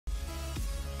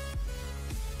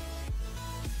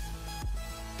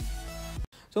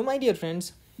So my dear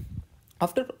friends,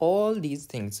 after all these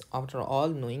things, after all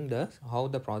knowing how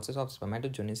the process of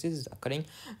spermatogenesis is occurring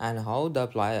and how the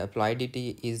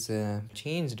ploidity is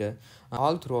changed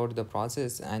all throughout the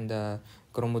process, and the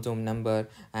chromosome number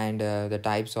and the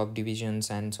types of divisions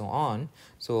and so on.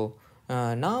 So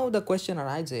now the question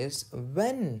arises,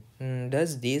 when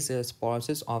does this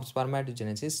process of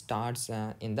spermatogenesis starts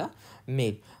in the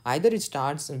male? Either it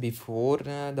starts before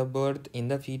the birth in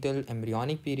the fetal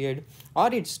embryonic period,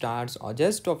 or it starts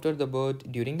just after the birth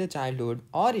during the childhood,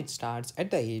 or it starts at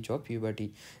the age of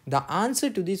puberty. The answer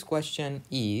to this question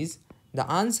is at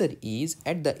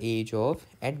the age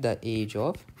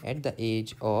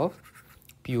of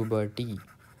puberty.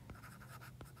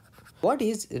 What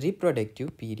is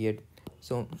reproductive period?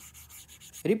 So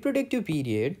reproductive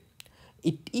period,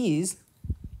 it is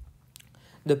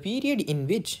the period in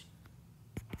which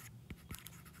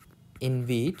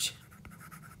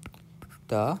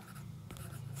the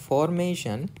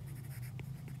formation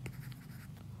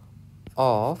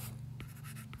of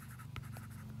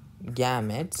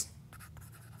gametes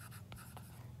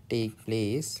take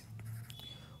place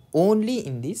only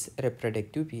in this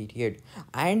reproductive period,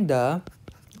 and the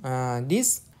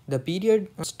period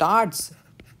starts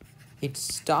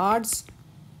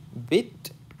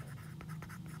with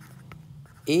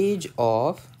age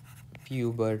of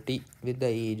puberty,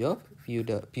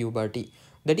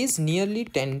 that is nearly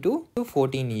 10 to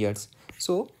 14 years.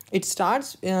 So it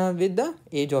starts with the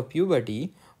age of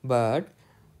puberty, but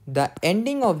the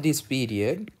ending of this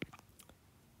period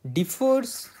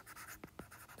differs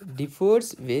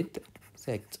with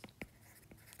sex.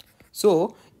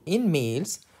 So in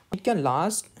males it can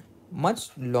last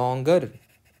much longer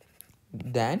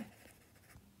than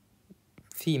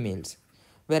females,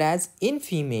 whereas in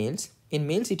males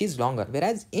it is longer,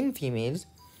 whereas in females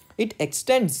it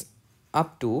extends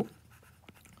up to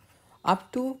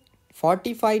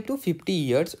 45 to 50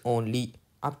 years only,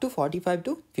 after that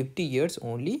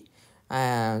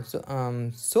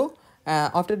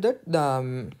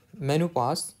the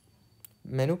menopause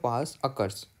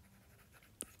occurs.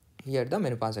 Here the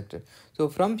menopause occurs. So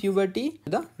from puberty to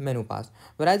the menopause,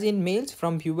 whereas in males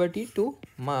from puberty to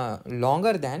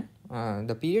longer than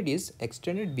the period is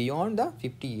extended beyond the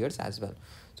 50 years as well.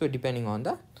 So depending on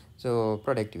the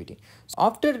productivity. So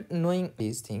after knowing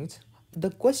these things,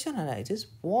 the question arises,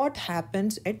 what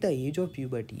happens at the age of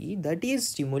puberty that is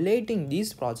stimulating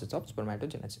this process of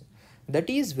spermatogenesis? That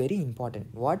is very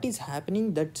important. What is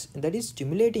happening that is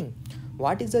stimulating?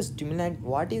 What is the stimulant?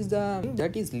 What is the thing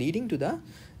that is leading to the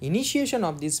initiation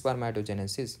of this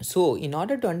spermatogenesis? So in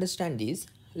order to understand this,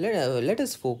 let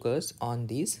us focus on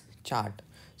this chart.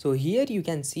 So here you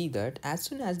can see that as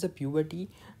soon as the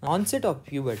onset of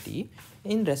puberty,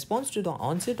 in response to the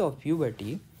onset of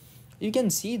puberty, you can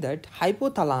see that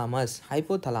hypothalamus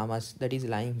that is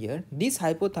lying here, this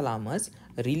hypothalamus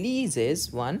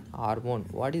releases one hormone,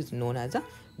 what is known as a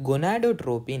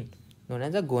gonadotropin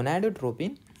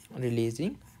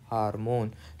releasing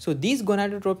hormone. So this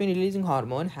gonadotropin releasing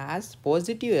hormone has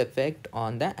positive effect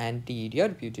on the anterior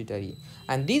pituitary,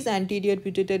 and this anterior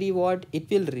pituitary, what it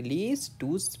will release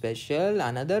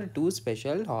another two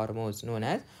special hormones known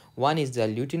as, one is the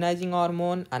luteinizing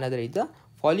hormone, another is the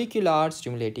follicular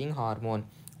stimulating hormone.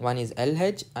 One is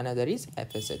LH, another is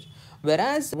FSH.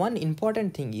 Whereas one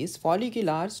important thing is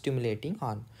follicular stimulating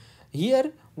hormone.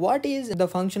 Here, what is the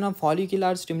function of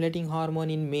follicular stimulating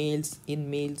hormone in males?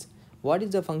 What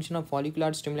is the function of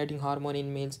follicular stimulating hormone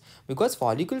in males? Because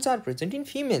follicles are present in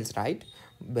females, right?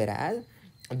 Whereas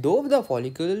though the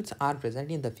follicles are present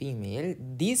in the female,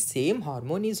 this same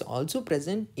hormone is also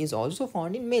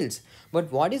found in males.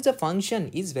 But what is the function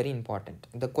is very important.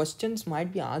 The questions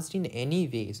might be asked in any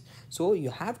ways, so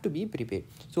you have to be prepared.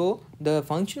 So the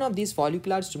function of these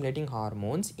follicular stimulating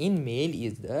hormones in male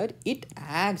is that it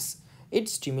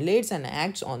stimulates and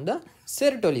acts on the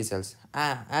Sertoli cells.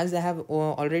 As I have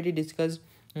already discussed,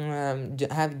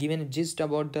 have given a gist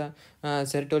about the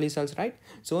Sertoli cells, right?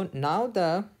 So now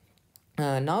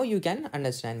you can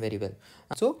understand very well.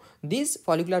 So this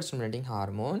follicular stimulating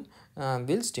hormone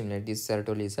will stimulate these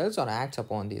Sertoli cells or acts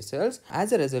upon these cells.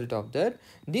 As a result of that,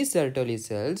 these Sertoli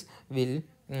cells will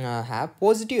have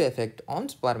positive effect on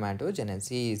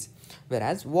spermatogenesis.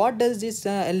 Whereas what does this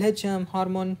LH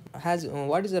hormone has,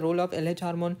 what is the role of LH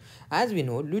hormone? As we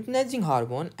know, luteinizing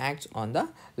hormone acts on the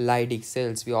Leydig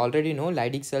cells. We already know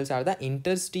Leydig cells are the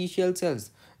interstitial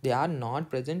cells. They are not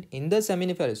present in the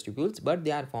seminiferous tubules, but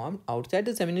they are formed outside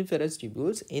the seminiferous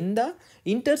tubules in the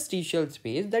interstitial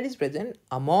space that is present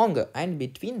among and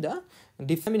between the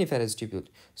seminiferous tubule.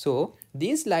 So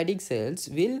these Leydig cells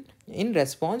will, in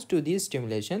response to this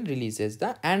stimulation, releases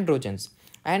the androgens.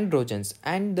 androgens,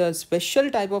 and the special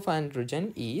type of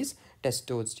androgen is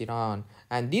testosterone,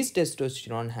 and this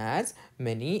testosterone has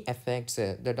many effects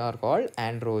that are called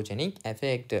androgenic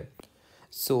effect.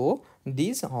 So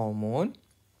this hormone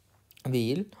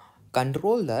will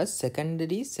control the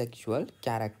secondary sexual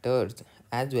characters,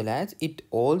 as well as it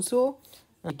also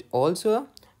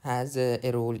has a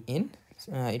role in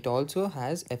it also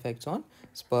has effects on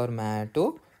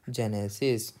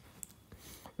spermatogenesis.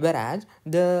 Whereas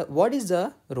what is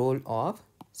the role of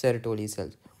Sertoli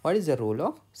cells? What is the role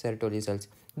of Sertoli cells?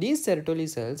 These Sertoli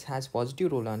cells has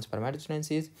positive role on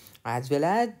spermatogenesis, as well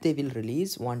as they will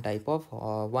release one type of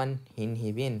one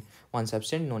inhibin, one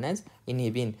substance known as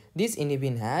inhibin. This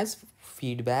inhibin has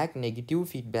negative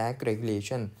feedback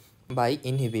regulation by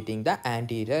inhibiting the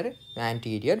anterior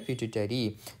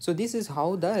pituitary. So this is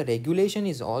how the regulation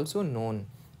is also known.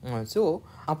 So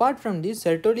apart from this,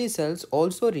 Sertoli cells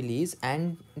also release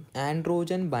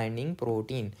androgen binding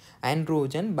protein.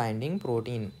 Androgen,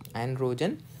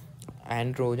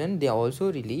 they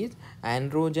also release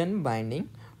androgen binding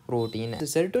protein. The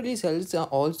Sertoli cells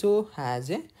also has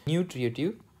a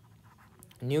nutritive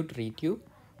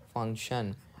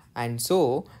function, and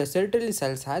so the Sertoli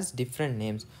cells has different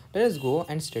names. Let us go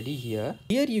and study here.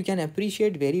 Here you can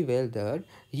appreciate very well that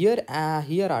here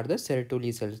are the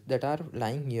Sertoli cells that are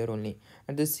lying here only.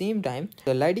 At the same time,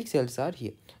 the Leydig cells are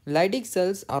here. Leydig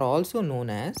cells are also known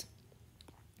as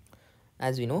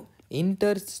we know,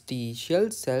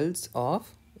 interstitial cells of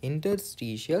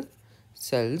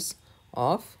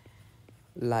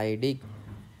Leydig,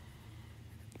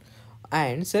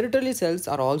 and Sertoli cells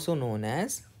are also known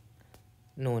as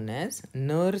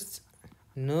nurse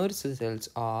cells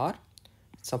or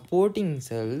supporting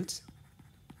cells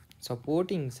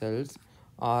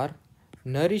or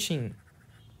nourishing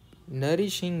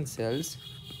cells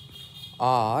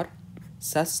or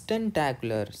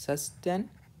sustentacular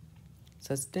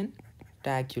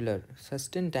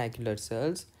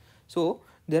cells. So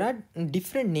there are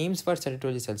different names for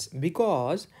Sertoli cells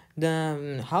because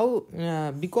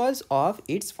because of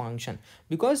its function.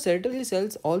 Because Sertoli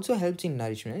cells also helps in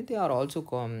nourishment, they are also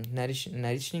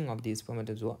nourishing of the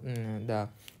spermatozoa, the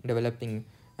developing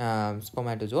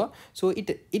spermatozoa. So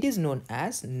it is known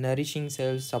as nourishing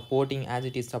cells, supporting as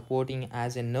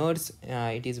a nurse,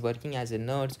 it is working as a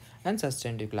nurse, and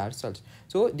sustentacular cells.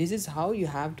 So this is how you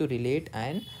have to relate,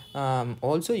 and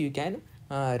also you can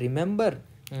remember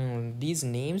these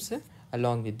names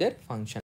along with their function.